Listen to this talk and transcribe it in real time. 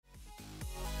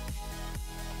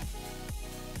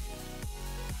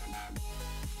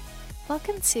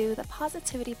Welcome to the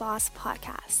Positivity Boss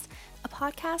podcast, a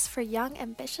podcast for young,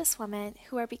 ambitious women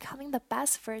who are becoming the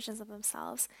best versions of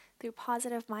themselves through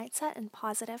positive mindset and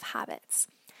positive habits.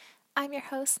 I'm your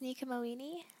host, Nika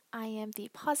Moini. I am the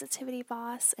Positivity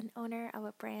Boss and owner of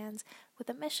a brand with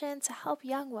a mission to help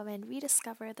young women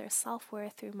rediscover their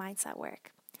self-worth through mindset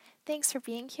work. Thanks for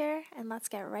being here, and let's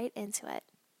get right into it.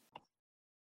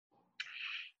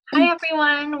 Hi,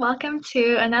 everyone. Welcome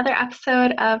to another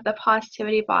episode of the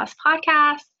Positivity Boss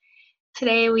podcast.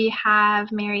 Today we have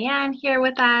Marian here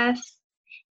with us,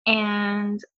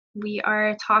 and we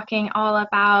are talking all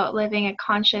about living a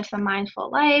conscious and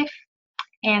mindful life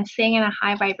and staying in a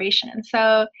high vibration.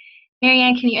 So,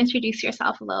 Marian, can you introduce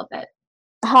yourself a little bit?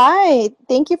 Hi,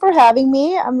 thank you for having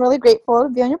me. I'm really grateful to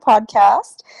be on your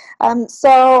podcast.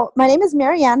 So my name is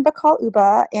Marian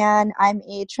Bacol-Uba, and I'm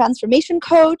a transformation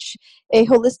coach, a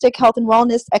holistic health and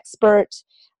wellness expert.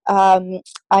 I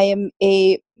am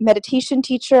a meditation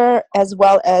teacher as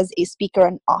well as a speaker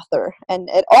and author, and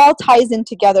it all ties in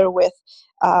together with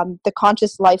the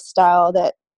conscious lifestyle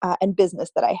that and business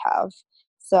that I have.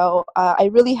 So I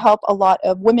really help a lot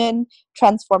of women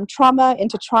transform trauma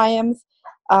into triumph.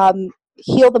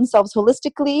 Heal themselves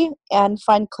holistically and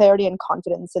find clarity and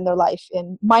confidence in their life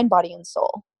in mind, body, and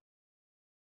soul.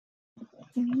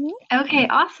 Mm-hmm. Okay,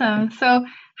 awesome. So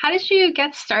how did you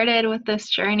get started with this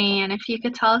journey? And if you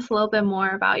could tell us a little bit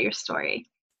more about your story.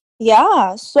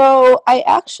 Yeah, so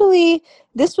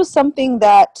this was something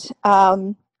that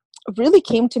really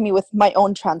came to me with my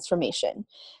own transformation.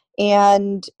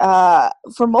 And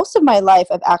for most of my life,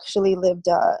 I've actually lived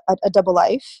a double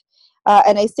life.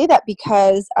 And I say that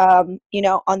because, on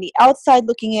the outside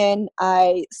looking in,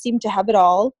 I seem to have it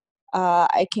all.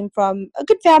 I came from a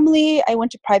good family. I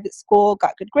went to private school,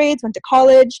 got good grades, went to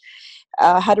college,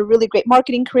 had a really great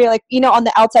marketing career. On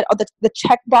the outside, all the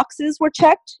check boxes were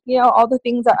checked, all the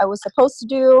things that I was supposed to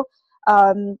do.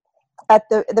 At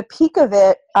the peak of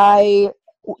it, I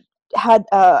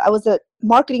was a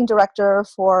marketing director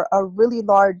for a really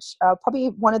large, probably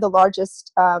one of the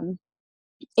largest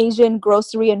Asian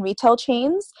grocery and retail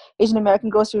chains, Asian American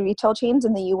grocery retail chains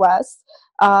in the US,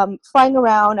 flying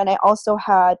around. And I also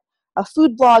had a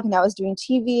food blog, and I was doing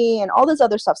TV and all this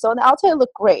other stuff. So on the outside, it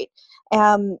looked great.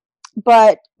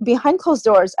 But behind closed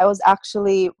doors, I was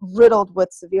actually riddled with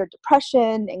severe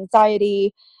depression,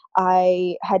 anxiety.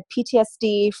 I had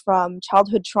PTSD from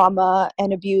childhood trauma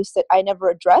and abuse that I never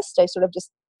addressed. I sort of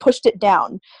just pushed it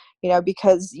down,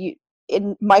 because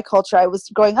in my culture, I was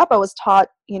growing up, I was taught,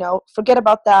 forget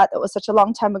about that. That was such a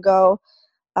long time ago.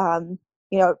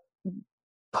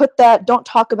 Put that, don't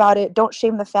talk about it, don't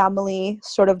shame the family,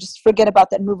 sort of just forget about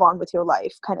that and move on with your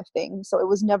life kind of thing. So it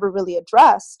was never really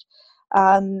addressed.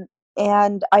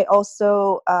 And I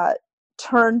also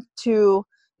turned to,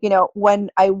 when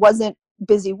I wasn't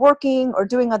busy working or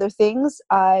doing other things,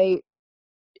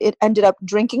 it ended up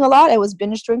drinking a lot. I was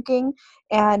binge drinking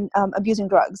and abusing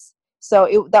drugs.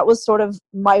 So that was sort of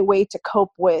my way to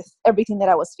cope with everything that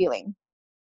I was feeling.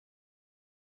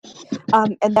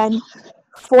 And then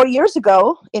 4 years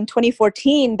ago, in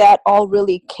 2014, that all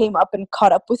really came up and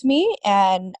caught up with me,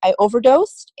 and I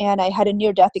overdosed, and I had a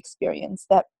near-death experience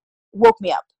that woke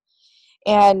me up.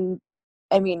 And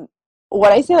I mean,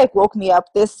 when I say woke me up,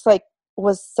 this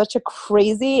was such a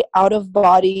crazy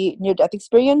out-of-body near-death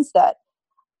experience that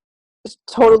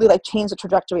totally changed the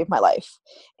trajectory of my life.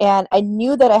 And I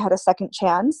knew that I had a second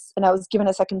chance, and I was given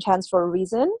a second chance for a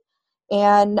reason.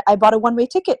 And I bought a one-way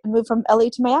ticket and moved from LA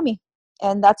to Miami.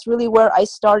 And that's really where I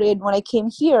started when I came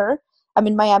here. I'm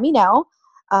in Miami now.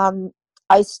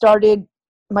 I started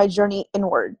my journey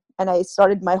inward, and I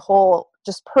started my whole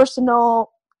just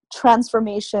personal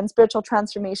transformation, spiritual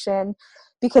transformation,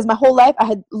 because my whole life I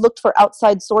had looked for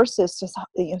outside sources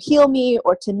to heal me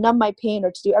or to numb my pain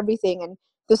or to do everything. And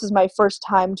this is my first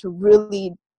time to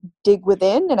really dig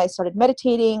within, and I started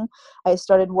meditating. I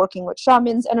started working with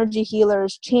shamans, energy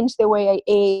healers, changed the way I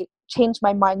ate, changed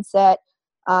my mindset,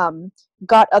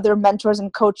 got other mentors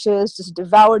and coaches, just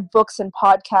devoured books and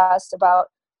podcasts about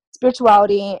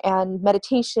spirituality and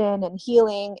meditation and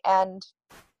healing. And,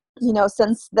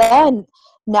 since then,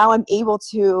 now I'm able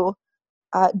to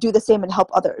do the same and help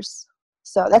others.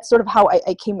 So that's sort of how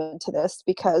I came into this,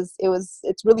 because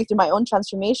it's really through my own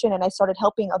transformation, and I started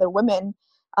helping other women.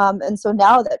 And so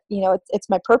now that, it's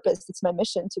my purpose, it's my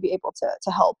mission to be able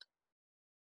to help.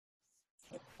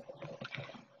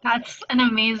 That's an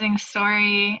amazing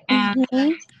story. And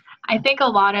I think a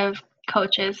lot of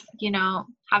coaches,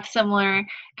 have similar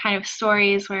kind of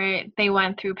stories where they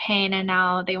went through pain and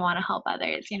now they want to help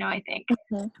others. I think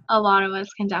a lot of us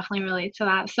can definitely relate to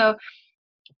that. So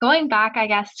going back, I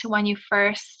guess, to when you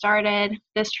first started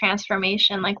this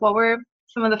transformation, like what were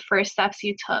some of the first steps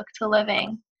you took to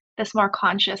living this more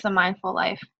conscious and mindful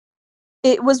life?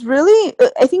 It was really,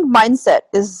 I think mindset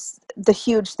is the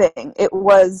huge thing. It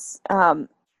was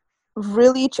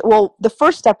really, well, the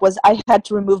first step was I had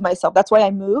to remove myself. That's why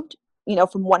I moved,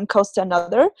 from one coast to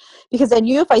another, because I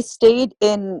knew if I stayed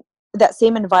in that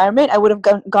same environment, I would have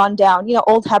gone down,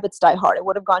 old habits die hard. I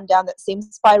would have gone down that same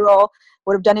spiral,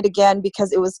 would have done it again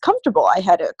because it was comfortable. I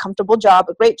had a comfortable job,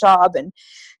 a great job, and,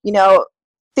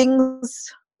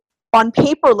 things on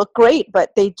paper look great,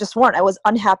 but they just weren't. I was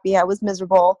unhappy. I was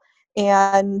miserable.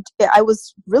 And I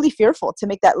was really fearful to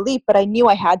make that leap, but I knew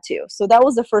I had to. So that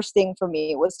was the first thing for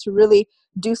me, was to really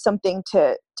do something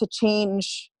to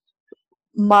change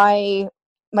my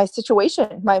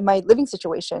situation, my living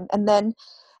situation. And then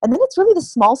it's really the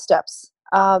small steps.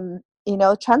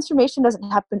 Transformation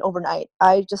doesn't happen overnight.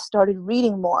 I just started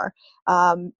reading more.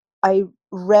 I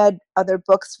read other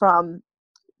books from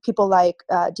people like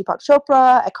Deepak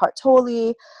Chopra, Eckhart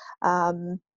Tolle,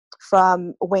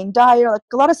 from Wayne Dyer, like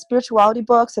a lot of spirituality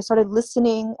books. I started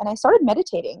listening and I started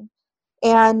meditating.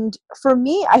 And for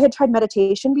me, I had tried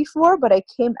meditation before, but I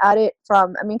came at it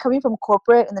coming from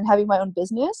corporate and then having my own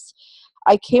business,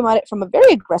 I came at it from a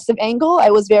very aggressive angle. I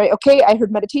was okay, I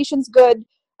heard meditation's good.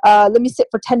 Let me sit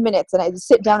for 10 minutes. And I would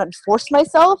sit down and force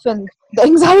myself, and the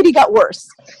anxiety got worse.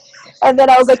 And then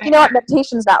I was like, you know what,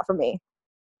 meditation's not for me.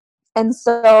 And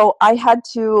so I had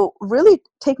to really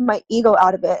take my ego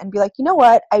out of it and be like, you know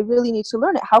what, I really need to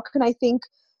learn it. How can I think,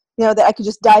 that I could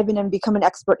just dive in and become an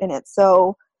expert in it?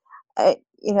 So,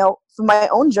 from my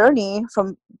own journey,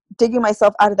 from digging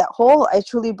myself out of that hole, I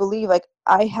truly believe like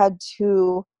I had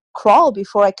to crawl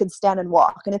before I could stand and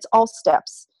walk. And it's all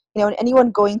steps, and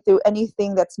anyone going through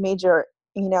anything that's major,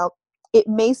 it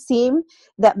may seem,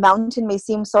 that mountain may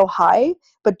seem so high,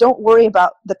 but don't worry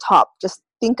about the top. Just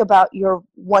think about your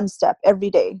one step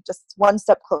every day, just one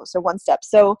step closer, one step.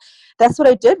 So that's what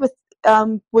I did with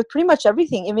pretty much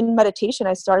everything. Even meditation,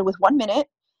 I started with 1 minute,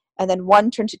 and then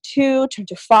 1 turned to 2, turned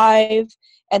to 5,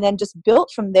 and then just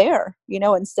built from there,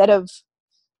 instead of,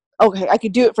 okay, I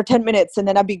could do it for 10 minutes and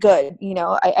then I'd be good.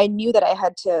 I knew that I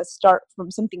had to start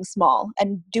from something small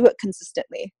and do it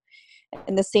consistently.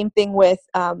 And the same thing with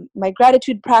my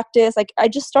gratitude practice. Like I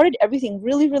just started everything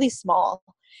really, really small.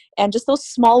 And just those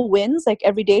small wins, like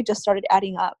every day, just started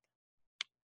adding up.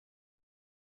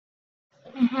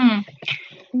 Mm-hmm.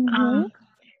 Mm-hmm.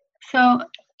 So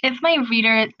if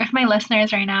my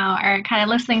listeners right now are kind of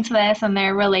listening to this and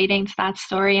they're relating to that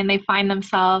story and they find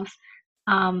themselves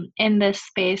in this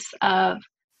space of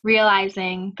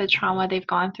realizing the trauma they've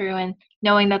gone through and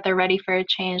knowing that they're ready for a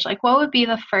change, like what would be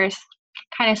the first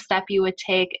kind of step you would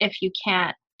take if you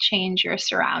can't change your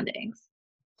surroundings?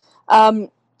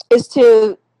 Is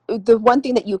to, the one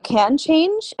thing that you can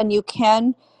change and you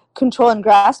can control and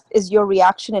grasp is your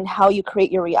reaction and how you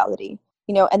create your reality,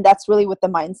 and that's really with the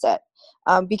mindset.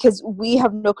 Because we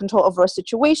have no control over our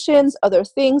situations, other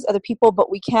things, other people, but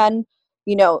we can,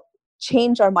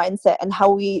 change our mindset and how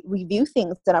we view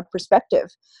things and our perspective.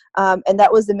 And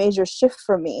that was the major shift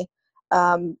for me,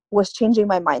 was changing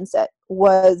my mindset,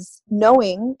 was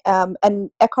knowing,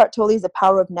 and Eckhart Tolle's The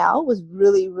Power of Now was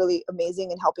really, really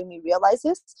amazing in helping me realize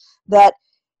this, that,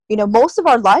 most of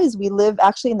our lives we live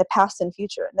actually in the past and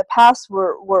future. In the past,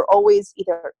 we're always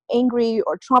either angry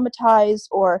or traumatized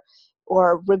or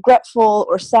regretful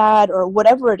or sad or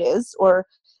whatever it is, or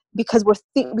because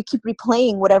we keep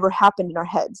replaying whatever happened in our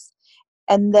heads.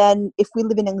 And then if we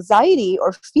live in anxiety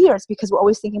or fear, it's because we're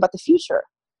always thinking about the future.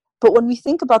 But when we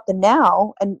think about the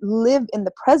now and live in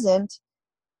the present,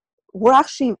 we're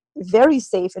actually very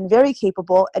safe and very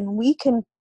capable, and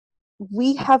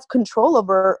we have control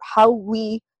over how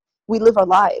we live our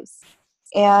lives.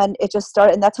 And it just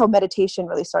started, and that's how meditation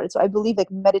really started. So I believe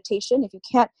like meditation, if you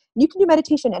can't, you can do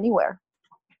meditation anywhere.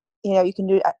 You can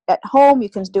do it at home, you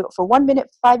can do it for 1 minute,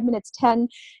 5 minutes, 10,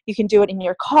 you can do it in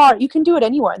your car, you can do it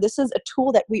anywhere. This is a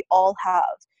tool that we all have.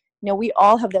 We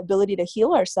all have the ability to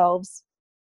heal ourselves.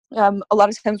 A lot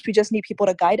of times we just need people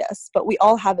to guide us, but we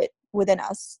all have it within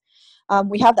us.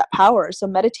 We have that power. So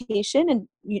meditation, and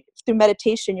through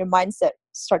meditation, your mindset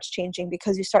starts changing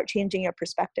because you start changing your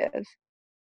perspective.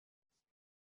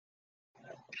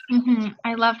 Mm-hmm.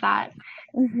 I love that.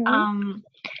 Mm-hmm.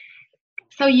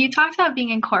 So you talked about being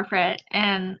in corporate,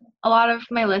 and a lot of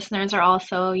my listeners are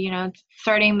also,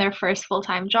 starting their first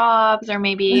full-time jobs, or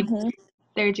maybe Mm-hmm.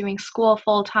 they're doing school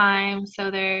full-time,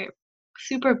 so they're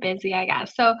super busy, I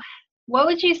guess. So what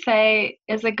would you say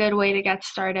is a good way to get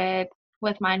started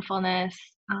with mindfulness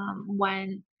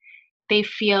when they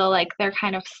feel like they're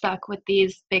kind of stuck with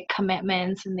these big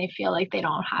commitments and they feel like they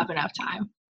don't have enough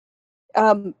time?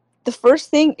 The first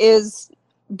thing is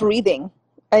breathing.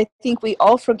 I think we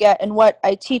all forget, and what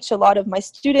I teach a lot of my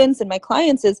students and my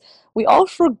clients is we all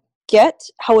forget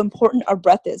how important our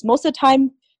breath is. Most of the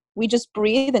time, we just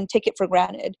breathe and take it for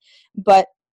granted. But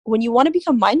when you want to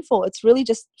become mindful, it's really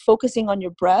just focusing on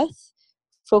your breath,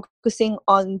 focusing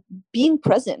on being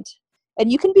present. And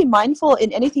you can be mindful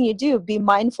in anything you do. Be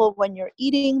mindful when you're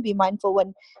eating, be mindful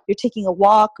when you're taking a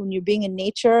walk, when you're being in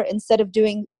nature, instead of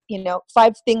doing,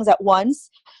 five things at once,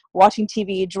 watching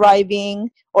TV,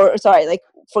 driving, or sorry, like,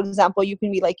 for example, you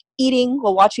can be like eating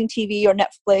while watching TV or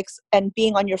Netflix and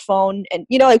being on your phone. And,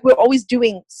 like, we're always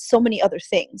doing so many other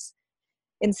things.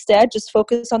 Instead, just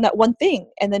focus on that one thing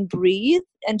and then breathe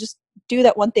and just do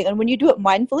that one thing. And when you do it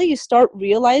mindfully, you start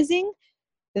realizing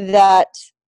that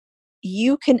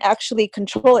you can actually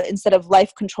control it instead of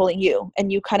life controlling you.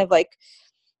 And you kind of like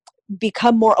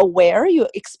become more aware, you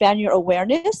expand your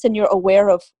awareness, and you're aware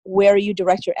of where you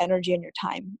direct your energy and your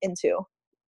time into.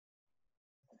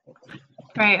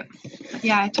 Right.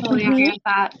 Yeah, I totally agree with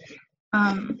that.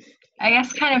 I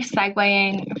guess kind of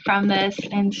segueing from this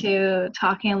into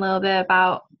talking a little bit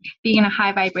about being in a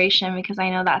high vibration, because I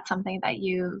know that's something that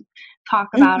you talk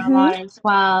about a lot as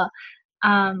well.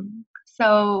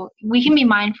 So we can be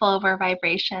mindful of our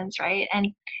vibrations, right? And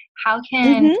how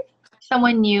can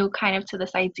someone new kind of to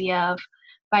this idea of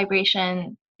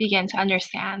vibration begin to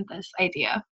understand this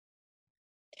idea?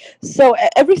 So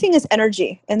everything is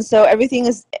energy. And so everything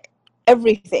is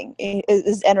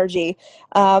energy.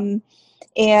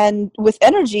 And with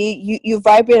energy, you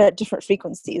vibrate at different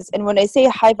frequencies. And when I say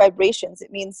high vibrations, it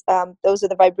means those are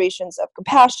the vibrations of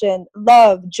compassion,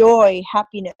 love, joy,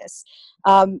 happiness.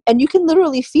 And you can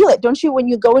literally feel it, don't you? When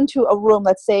you go into a room,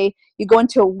 let's say you go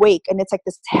into a wake and it's like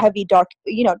this heavy, dark,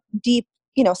 deep,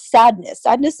 sadness.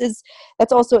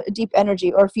 That's also a deep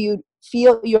energy. Or if you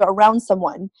feel you're around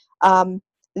someone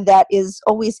that is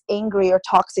always angry or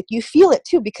toxic, you feel it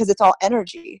too, because it's all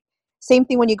energy. Same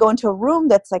thing when you go into a room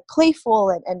that's like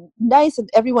playful and nice and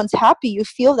everyone's happy, you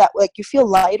feel that, like, you feel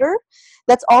lighter.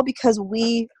 That's all because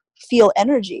we feel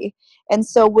energy. And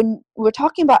so when we're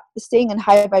talking about staying in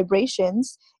high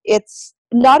vibrations, it's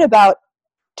not about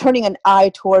turning an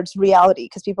eye towards reality,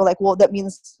 because people are like, well, that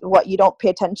means what, you don't pay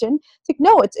attention? It's like,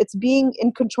 no, it's being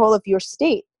in control of your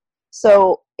state.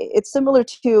 So it's similar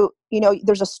to,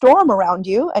 there's a storm around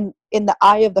you, and in the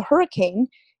eye of the hurricane,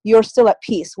 you're still at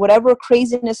peace. Whatever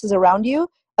craziness is around you,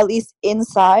 at least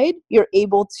inside, you're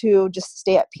able to just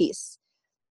stay at peace.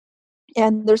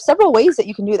 And there's several ways that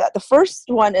you can do that. The first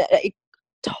one I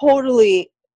totally,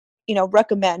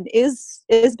 recommend is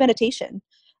meditation.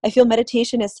 I feel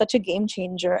meditation is such a game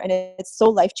changer, and it's so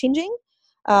life-changing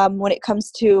when it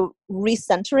comes to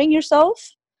recentering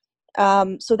yourself.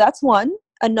 So that's one.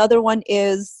 Another one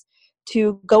is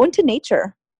to go into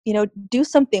nature, do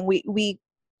something. We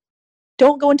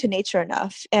don't go into nature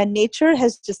enough, and nature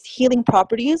has just healing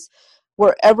properties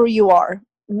wherever you are.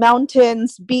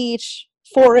 Mountains, beach,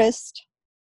 forest,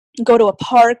 go to a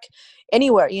park,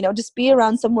 anywhere, just be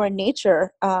around somewhere in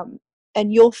nature,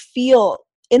 and you'll feel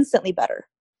instantly better.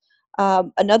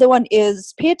 Another one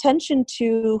is pay attention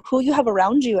to who you have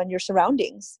around you and your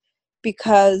surroundings,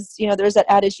 because there's that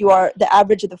adage, you are the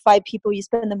average of the 5 people you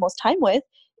spend the most time with.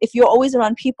 If you're always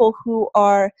around people who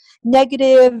are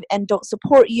negative and don't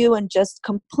support you and just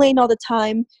complain all the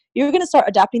time, you're going to start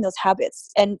adapting those habits.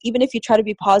 And even if you try to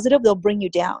be positive, they'll bring you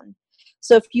down.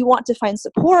 So if you want to find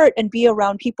support and be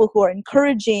around people who are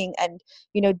encouraging and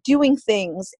doing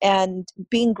things and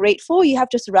being grateful, you have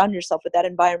to surround yourself with that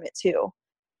environment too.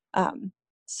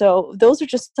 So those are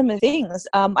just some of the things.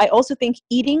 I also think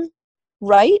eating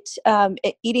right,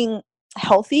 eating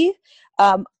healthy.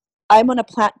 I'm on a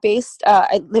plant-based,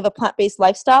 I live a plant-based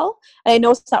lifestyle. And I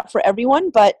know it's not for everyone,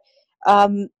 but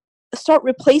start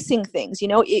replacing things,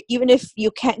 even if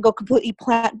you can't go completely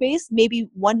plant-based, maybe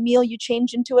one meal you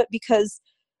change into it, because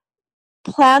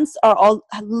plants are all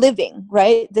living,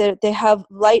 right? They have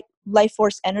life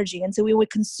force energy. And so when we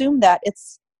consume that,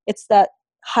 it's that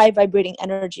high vibrating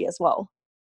energy as well.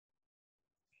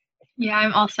 Yeah,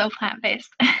 I'm also plant-based.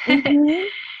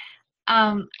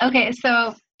 Okay,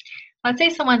 so let's say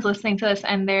someone's listening to this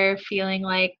and they're feeling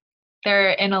like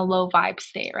they're in a low vibe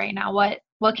state right now.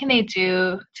 What can they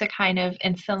do to kind of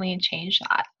instantly change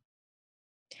that?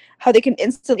 How they can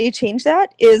instantly change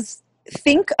that is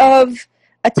think of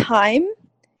a time.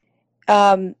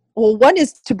 Well, one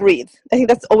is to breathe. I think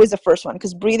that's always the first one,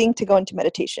 because breathing to go into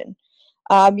meditation.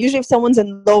 Usually if someone's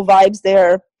in low vibes,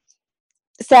 they're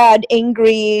sad,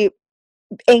 angry,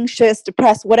 anxious,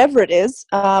 depressed, whatever it is,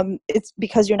 it's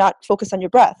because you're not focused on your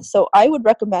breath. So I would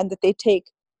recommend that they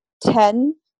take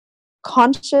 10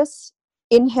 conscious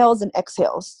inhales and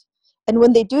exhales. And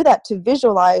when they do that, to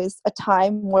visualize a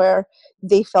time where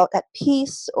they felt at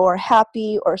peace or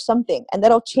happy or something, and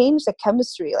that'll change the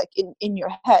chemistry like in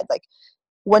your head. Like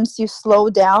once you slow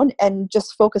down and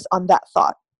just focus on that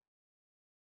thought,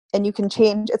 and you can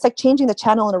change, it's like changing the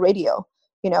channel in a radio.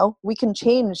 We can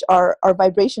change our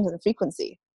vibrations and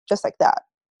frequency just like that.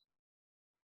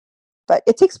 But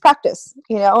it takes practice,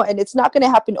 and it's not going to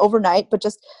happen overnight, but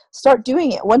just start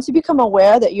doing it. Once you become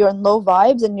aware that you're in low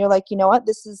vibes and you're like, you know what,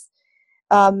 this is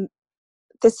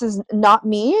not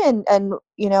me, and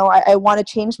I want to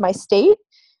change my state,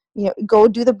 go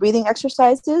do the breathing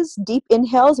exercises, deep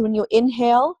inhales. When you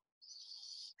inhale,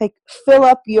 like fill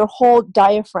up your whole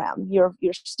diaphragm, your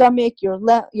stomach, your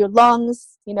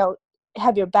lungs,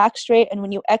 have your back straight. And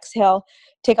when you exhale,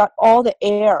 take out all the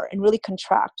air and really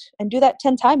contract, and do that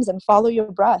 10 times and follow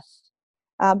your breath.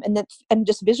 And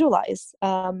just visualize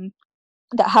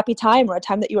that happy time, or a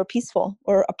time that you were peaceful,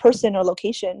 or a person or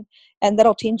location, and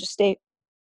that'll change your state.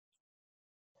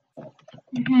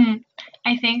 Mm-hmm.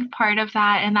 I think part of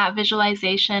that and that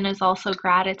visualization is also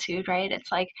gratitude, right?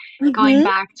 It's like going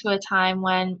back to a time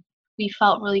when we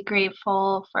felt really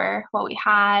grateful for what we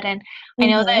had. And I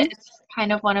know that it's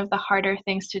kind of one of the harder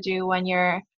things to do when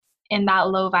you're in that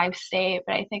low vibe state,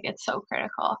 but I think it's so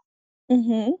critical.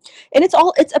 And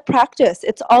it's a practice.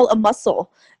 It's all a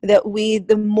muscle that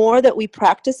the more that we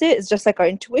practice it, it's just like our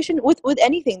intuition with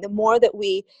anything. The more that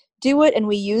we do it and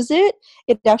we use it,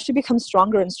 it actually becomes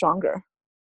stronger and stronger.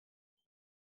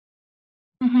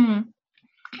 Mm-hmm.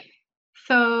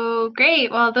 So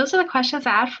great. Well, those are the questions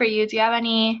I had for you. Do you have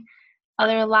any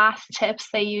other last tips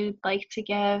that you'd like to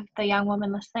give the young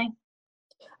woman listening?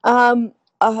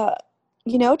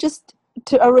 Just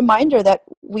a reminder that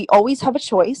we always have a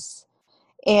choice,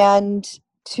 and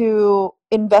to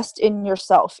invest in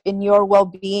yourself, in your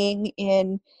well-being,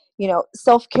 in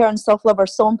self-care and self-love are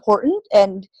so important.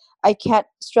 And I can't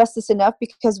stress this enough,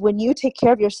 because when you take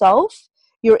care of yourself,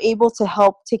 you're able to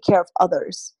help take care of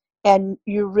others, and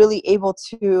you're really able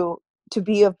to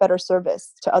be of better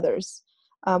service to others.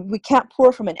 We can't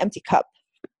pour from an empty cup,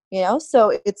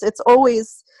 so it's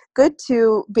always good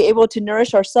to be able to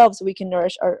nourish ourselves so we can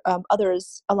nourish our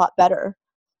others a lot better.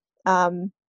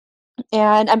 And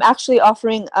I'm actually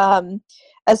offering,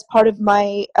 as part of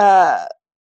my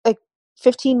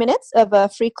 15 minutes of a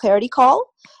free clarity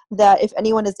call, that if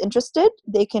anyone is interested,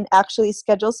 they can actually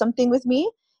schedule something with me.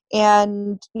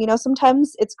 And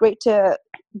sometimes it's great to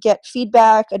get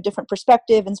feedback, a different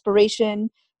perspective,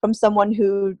 inspiration from someone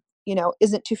who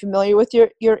isn't too familiar with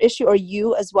your issue, or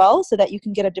you as well, so that you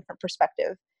can get a different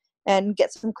perspective and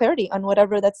get some clarity on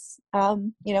whatever that's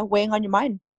weighing on your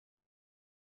mind.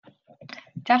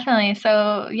 Definitely.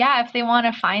 So yeah, if they want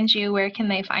to find you, where can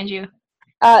they find you?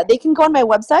 They can go on my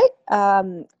website,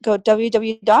 go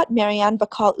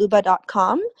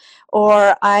www.marianbacol-uba.com,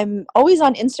 or I'm always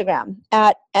on Instagram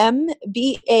at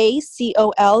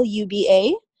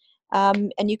MBACOLUBA.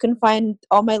 And you can find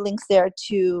all my links there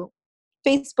to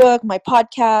Facebook, my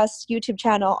podcast, YouTube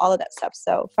channel, all of that stuff.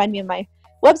 So find me on my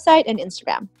website and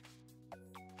Instagram.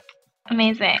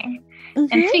 Amazing.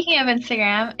 And speaking of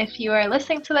Instagram, if you are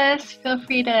listening to this, feel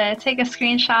free to take a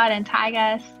screenshot and tag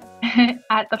us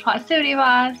at the Positivity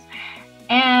Boss.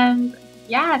 And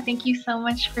yeah, thank you so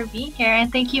much for being here.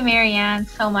 And thank you, Marian,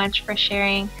 so much for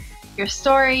sharing your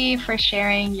story, for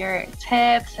sharing your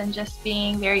tips, and just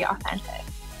being very authentic.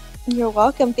 You're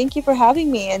welcome. Thank you for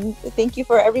having me. And thank you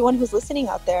for everyone who's listening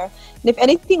out there. And if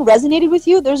anything resonated with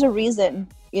you, there's a reason,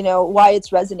 why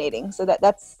it's resonating. So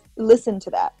that's listen to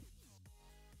that.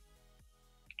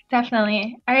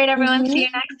 Definitely. All right, everyone. See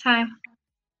you next time.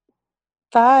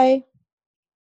 Bye.